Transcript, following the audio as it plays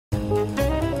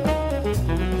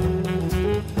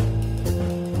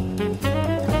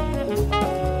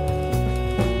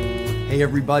Hey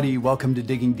everybody, welcome to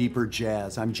Digging Deeper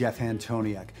Jazz. I'm Jeff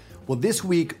Antoniuk. Well, this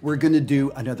week we're going to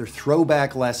do another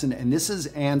throwback lesson, and this is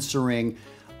answering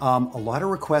a lot of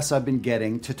requests I've been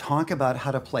getting to talk about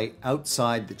how to play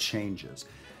outside the changes.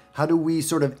 How do we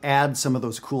sort of add some of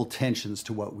those cool tensions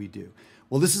to what we do?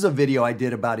 Well, this is a video I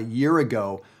did about a year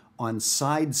ago on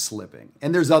side slipping,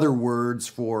 and there's other words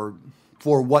for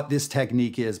what this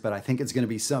technique is, but I think it's going to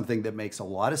be something that makes a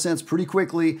lot of sense pretty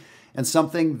quickly, and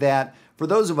something that for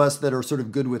those of us that are sort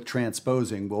of good with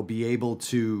transposing, we'll be able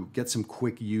to get some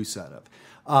quick use out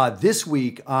of. This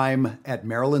week, I'm at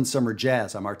Maryland Summer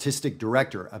Jazz. I'm artistic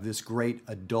director of this great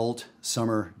adult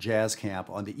summer jazz camp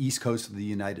on the East Coast of the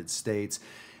United States.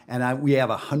 And we have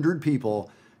 100 people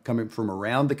coming from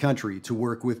around the country to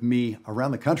work with me,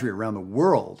 around the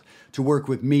world, to work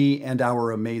with me and our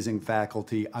amazing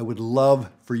faculty. I would love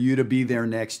for you to be there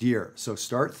next year. So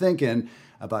start thinking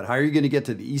about how you're going to get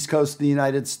to the East Coast of the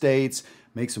United States,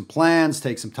 make some plans,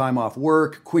 take some time off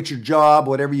work, quit your job,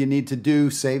 whatever you need to do,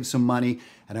 save some money.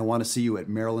 And I want to see you at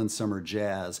Maryland Summer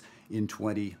Jazz in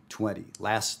 2020.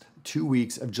 Last 2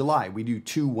 weeks of July, we do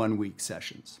 2 one-week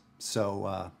sessions.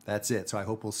 So that's it. So I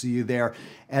hope we'll see you there.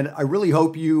 And I really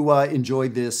hope you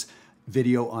enjoyed this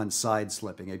video on side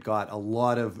slipping. It got a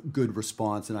lot of good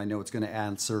response, and I know it's going to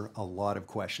answer a lot of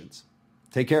questions.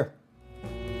 Take care.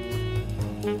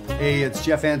 Hey, it's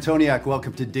Jeff Antoniuk.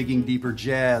 Welcome to Digging Deeper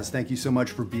Jazz. Thank you so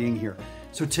much for being here.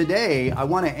 So today I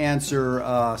want to answer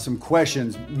some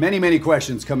questions, many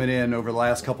questions coming in over the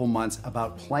last couple months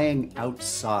about playing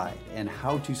outside and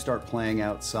how to start playing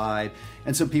outside,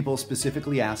 and some people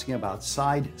specifically asking about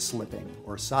side slipping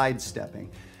or sidestepping.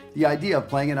 The idea of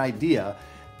playing an idea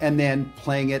and then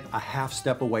playing it a half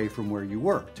step away from where you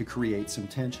were to create some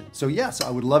tension. So yes,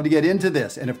 I would love to get into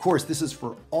this. And of course, this is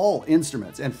for all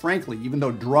instruments. And frankly, even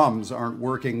though drums aren't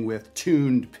working with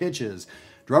tuned pitches,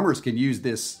 drummers can use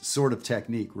this sort of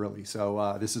technique, really.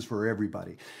 So this is for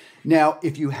everybody. Now,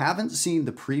 if you haven't seen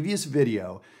the previous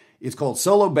video, it's called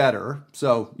Solo Better.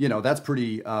 So, that's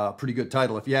pretty good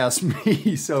title if you ask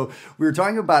me. So we were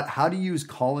talking about how to use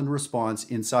call and response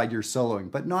inside your soloing,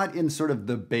 but not in sort of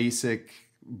the basic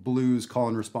blues call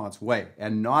and response way.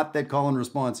 And not that call and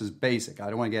response is basic. I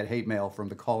don't want to get hate mail from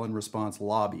the call and response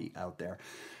lobby out there.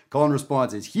 Call and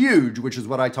response is huge, which is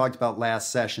what I talked about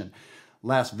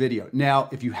last video. Now,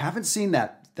 if you haven't seen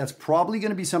that, that's probably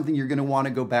going to be something you're going to want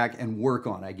to go back and work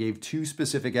on. I gave 2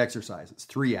 specific exercises,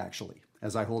 3 actually,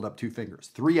 as I hold up 2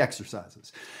 fingers, 3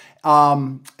 exercises.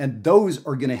 And those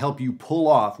are going to help you pull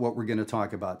off what we're going to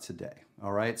talk about today.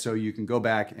 All right, so you can go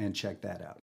back and check that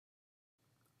out.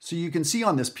 So you can see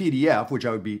on this PDF, which I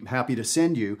would be happy to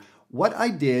send you, what I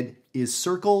did is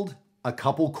circled a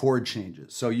couple chord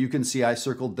changes. So you can see I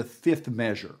circled the 5th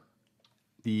measure,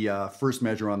 the first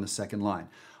measure on the 2nd line.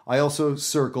 I also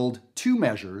circled 2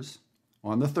 measures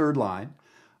on the 3rd line.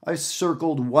 I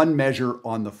circled 1 measure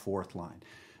on the 4th line.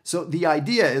 So the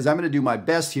idea is I'm going to do my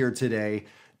best here today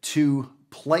to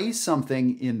play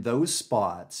something in those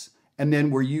spots, and then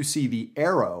where you see the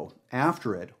arrow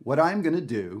after it, what I'm going to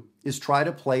do is try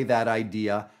to play that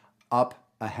idea up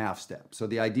a half step. So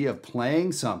the idea of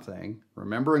playing something,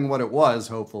 remembering what it was,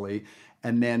 hopefully,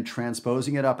 and then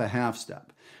transposing it up a half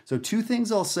step. So 2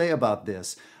 things I'll say about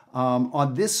this.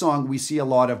 On this song, we see a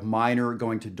lot of minor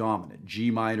going to dominant, G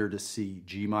minor to C,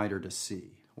 G minor to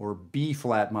C, or B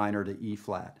flat minor to E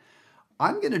flat.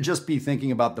 I'm going to just be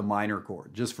thinking about the minor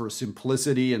chord, just for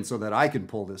simplicity and so that I can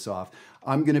pull this off.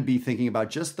 I'm going to be thinking about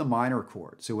just the minor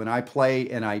chord. So when I play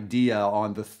an idea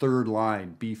on the 3rd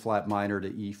line, B flat minor to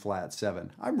E flat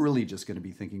 7, I'm really just going to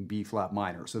be thinking B flat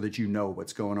minor so that you know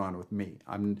what's going on with me.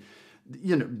 I'm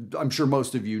sure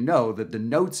most of you know that the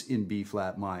notes in B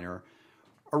flat minor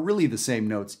are really the same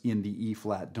notes in the E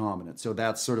flat dominant. So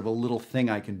that's sort of a little thing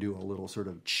I can do, a little sort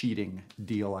of cheating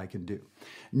deal I can do.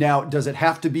 Now, does it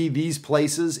have to be these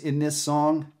places in this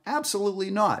song? Absolutely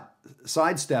not.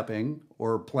 Sidestepping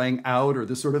or playing out or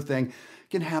this sort of thing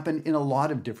can happen in a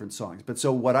lot of different songs. But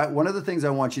so one of the things I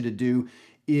want you to do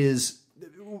is,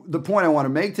 the point I want to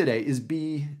make today is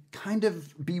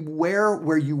beware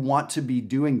where you want to be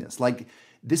doing this. Like,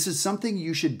 this is something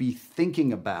you should be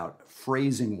thinking about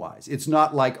phrasing wise. It's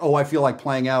not like, oh, I feel like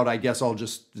playing out, I guess I'll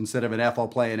just, instead of an F, I'll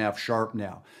play an F sharp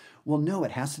now. Well, no,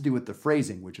 it has to do with the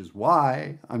phrasing, which is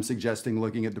why I'm suggesting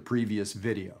looking at the previous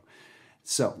video.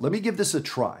 So let me give this a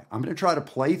try. I'm going to try to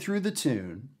play through the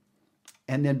tune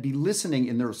and then be listening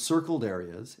in those circled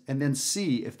areas and then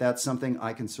see if that's something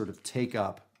I can sort of take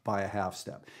up by a half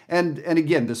step. And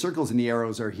again, the circles and the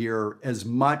arrows are here as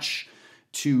much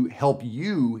to help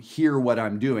you hear what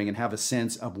I'm doing and have a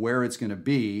sense of where it's going to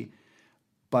be,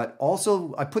 but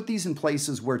also I put these in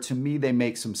places where to me they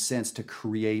make some sense to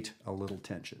create a little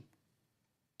tension.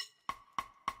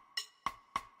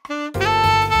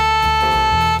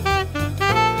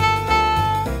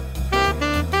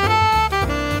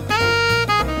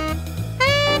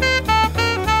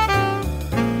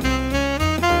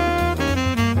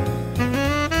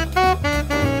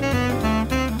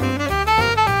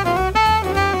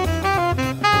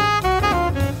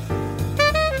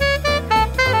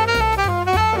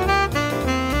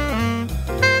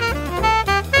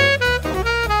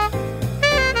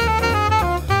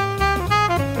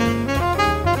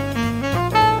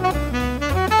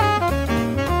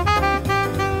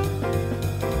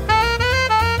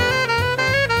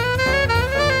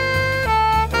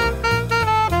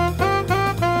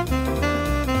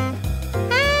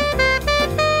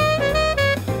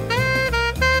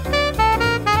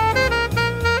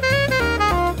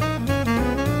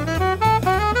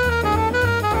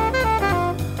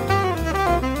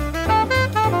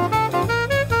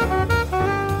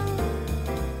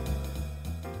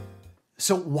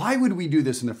 So why would we do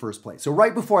this in the first place? So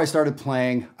right before I started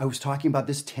playing, I was talking about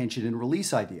this tension and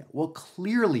release idea. Well,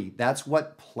 clearly that's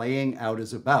what playing out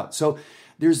is about. So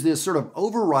there's this sort of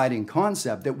overriding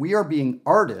concept that we are being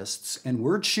artists and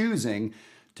we're choosing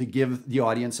to give the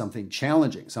audience something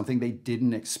challenging, something they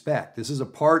didn't expect. This is a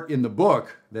part in the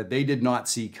book that they did not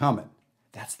see coming.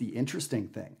 That's the interesting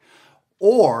thing.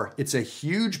 Or it's a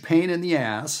huge pain in the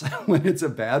ass when it's a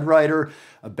bad writer,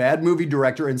 a bad movie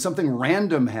director, and something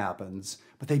random happens,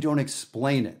 but they don't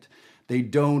explain it. They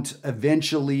don't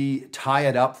eventually tie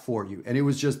it up for you. And it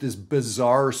was just this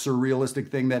bizarre, surrealistic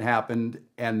thing that happened,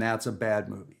 and that's a bad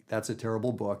movie. That's a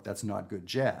terrible book. That's not good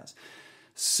jazz.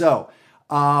 So,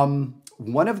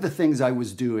 one of the things I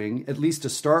was doing, at least to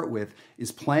start with,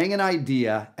 is playing an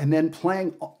idea and then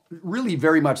playing really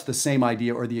very much the same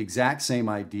idea or the exact same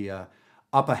idea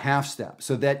up a half step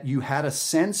so that you had a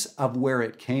sense of where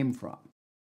it came from.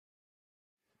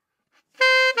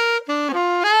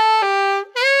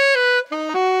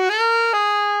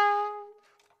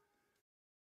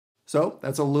 So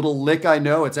that's a little lick, I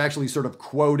know. It's actually sort of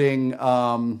quoting,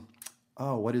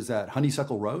 what is that?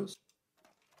 Honeysuckle Rose?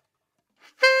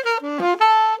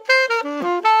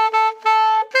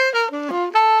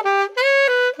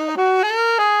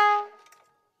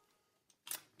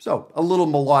 So a little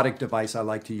melodic device I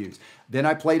like to use. Then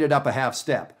I played it up a half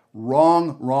step.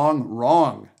 Wrong, wrong,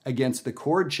 wrong against the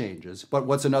chord changes. But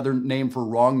what's another name for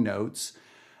wrong notes?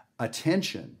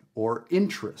 Attention or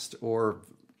interest or,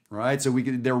 right? So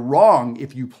they're wrong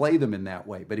if you play them in that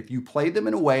way. But if you play them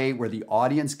in a way where the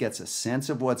audience gets a sense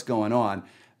of what's going on,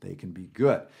 they can be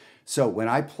good. So when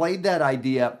I played that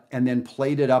idea and then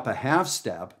played it up a half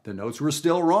step, the notes were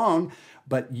still wrong,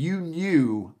 but you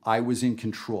knew I was in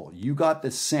control. You got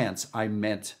the sense I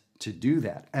meant to do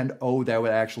that. And oh, that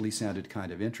actually sounded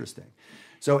kind of interesting.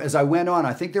 So as I went on,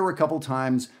 I think there were a couple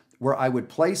times where I would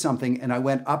play something and I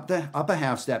went up a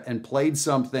half step and played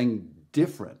something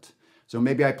different. So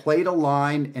maybe I played a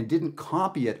line and didn't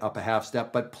copy it up a half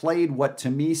step, but played what to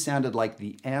me sounded like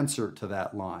the answer to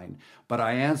that line, but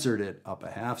I answered it up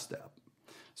a half step.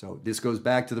 So this goes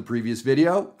back to the previous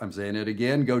video. I'm saying it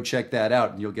again. Go check that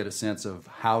out and you'll get a sense of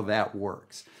how that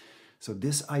works. So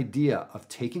this idea of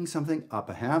taking something up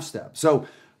a half step. So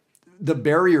the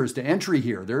barriers to entry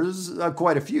here, there's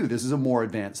quite a few. This is a more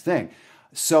advanced thing.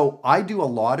 So I do a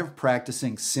lot of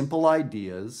practicing simple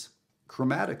ideas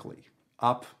chromatically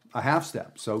up a half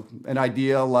step. So an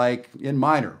idea like in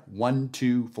minor, 1,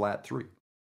 2, flat 3.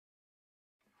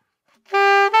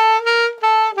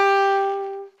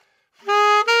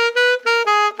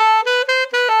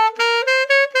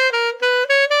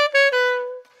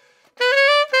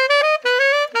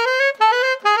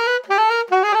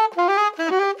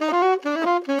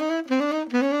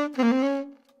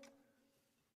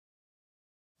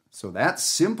 So that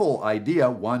simple idea,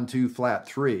 1, 2, flat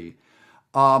 3,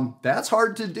 that's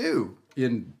hard to do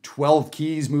in 12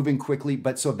 keys moving quickly.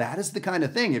 But so that is the kind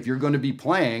of thing, if you're going to be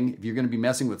playing, if you're going to be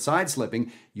messing with side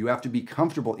slipping, you have to be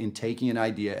comfortable in taking an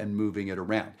idea and moving it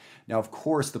around. Now, of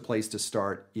course, the place to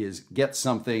start is get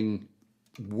something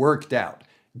worked out.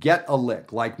 Get a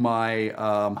lick like my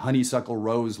Honeysuckle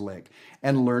Rose lick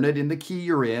and learn it in the key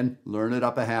you're in, learn it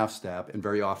up a half step, and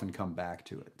very often come back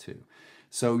to it too.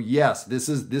 So yes,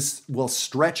 this will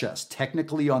stretch us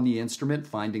technically on the instrument,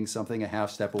 finding something a half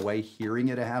step away, hearing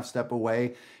it a half step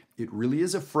away. It really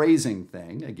is a phrasing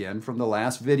thing, again, from the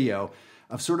last video,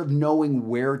 of sort of knowing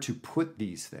where to put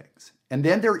these things. And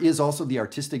then there is also the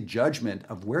artistic judgment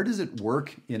of where does it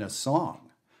work in a song,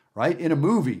 right? In a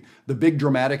movie, the big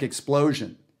dramatic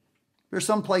explosion. There's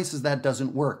some places that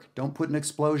doesn't work. Don't put an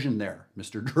explosion there,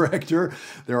 Mr. Director.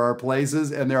 There are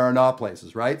places and there are not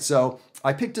places, right? So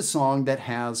I picked a song that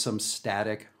has some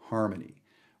static harmony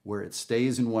where it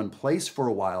stays in one place for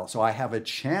a while, so I have a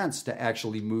chance to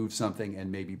actually move something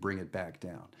and maybe bring it back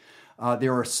down.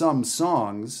 There are some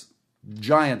songs,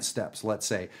 giant steps, let's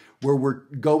say, where we're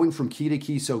going from key to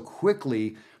key so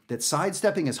quickly that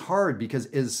sidestepping is hard because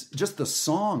is just the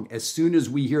song, as soon as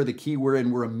we hear the key we're in,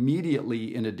 we're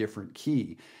immediately in a different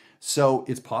key. So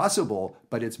it's possible,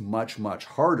 but it's much, much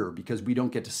harder because we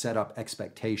don't get to set up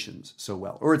expectations so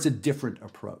well, or it's a different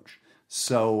approach.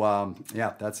 So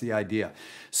yeah, that's the idea.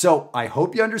 So I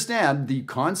hope you understand the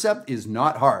concept is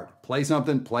not hard. Play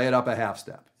something, play it up a half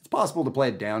step. It's possible to play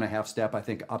it down a half step. I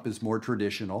think up is more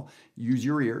traditional. Use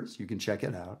your ears. You can check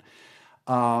it out.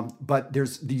 But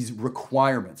there's these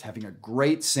requirements, having a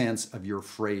great sense of your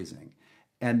phrasing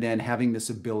and then having this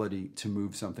ability to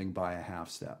move something by a half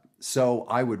step. So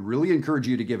I would really encourage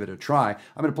you to give it a try.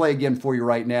 I'm going to play again for you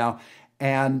right now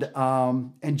and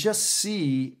just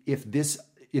see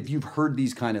if you've heard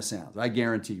these kind of sounds. I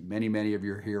guarantee many of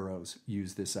your heroes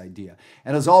use this idea.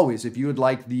 And as always, if you would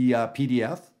like the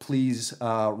PDF, please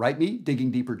write me,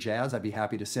 Digging Deeper Jazz. I'd be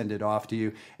happy to send it off to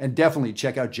you. And definitely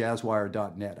check out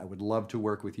jazzwire.net. I would love to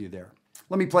work with you there.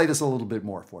 Let me play this a little bit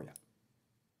more for you.